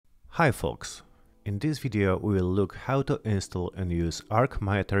Hi folks! In this video we will look how to install and use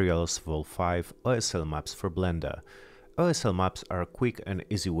Archmaterials Vol 5 OSL maps for Blender. OSL maps are a quick and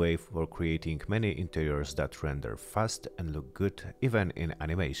easy way for creating many interiors that render fast and look good even in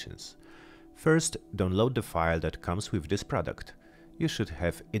animations. First, download the file that comes with this product. You should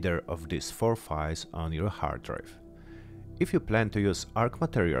have either of these 4 files on your hard drive. If you plan to use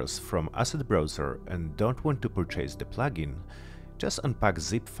Archmaterials from Asset Browser and don't want to purchase the plugin, just unpack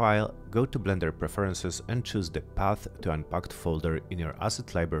zip file, go to Blender Preferences and choose the Path to Unpacked folder in your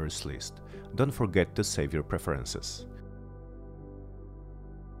Asset Libraries list. Don't forget to save your preferences.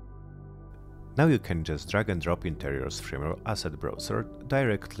 Now you can just drag and drop interiors from your Asset Browser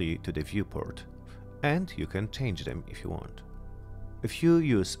directly to the viewport, and you can change them if you want. If you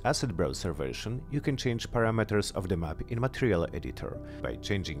use Asset Browser version, you can change parameters of the map in Material Editor by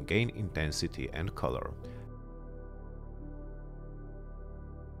changing gain, intensity and color.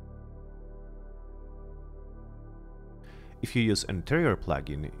 If you use Nterior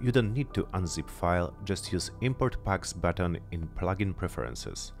plugin, you don't need to unzip file, just use Import Packs button in Plugin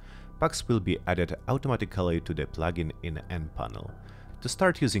Preferences. Packs will be added automatically to the plugin in End panel. To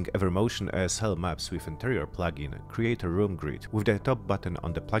start using Evermotion OSL maps with Nterior plugin, create a room grid with the top button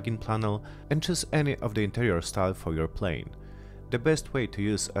on the plugin panel and choose any of the interior style for your plane. The best way to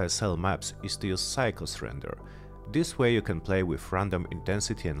use OSL maps is to use Cycles Render. This way you can play with random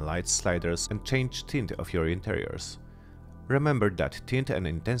intensity and light sliders and change tint of your interiors. Remember that tint and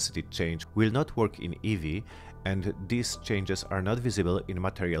intensity change will not work in Eevee, and these changes are not visible in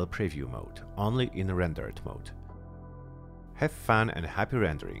Material Preview mode, only in Rendered mode. Have fun and happy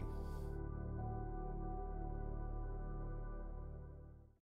rendering!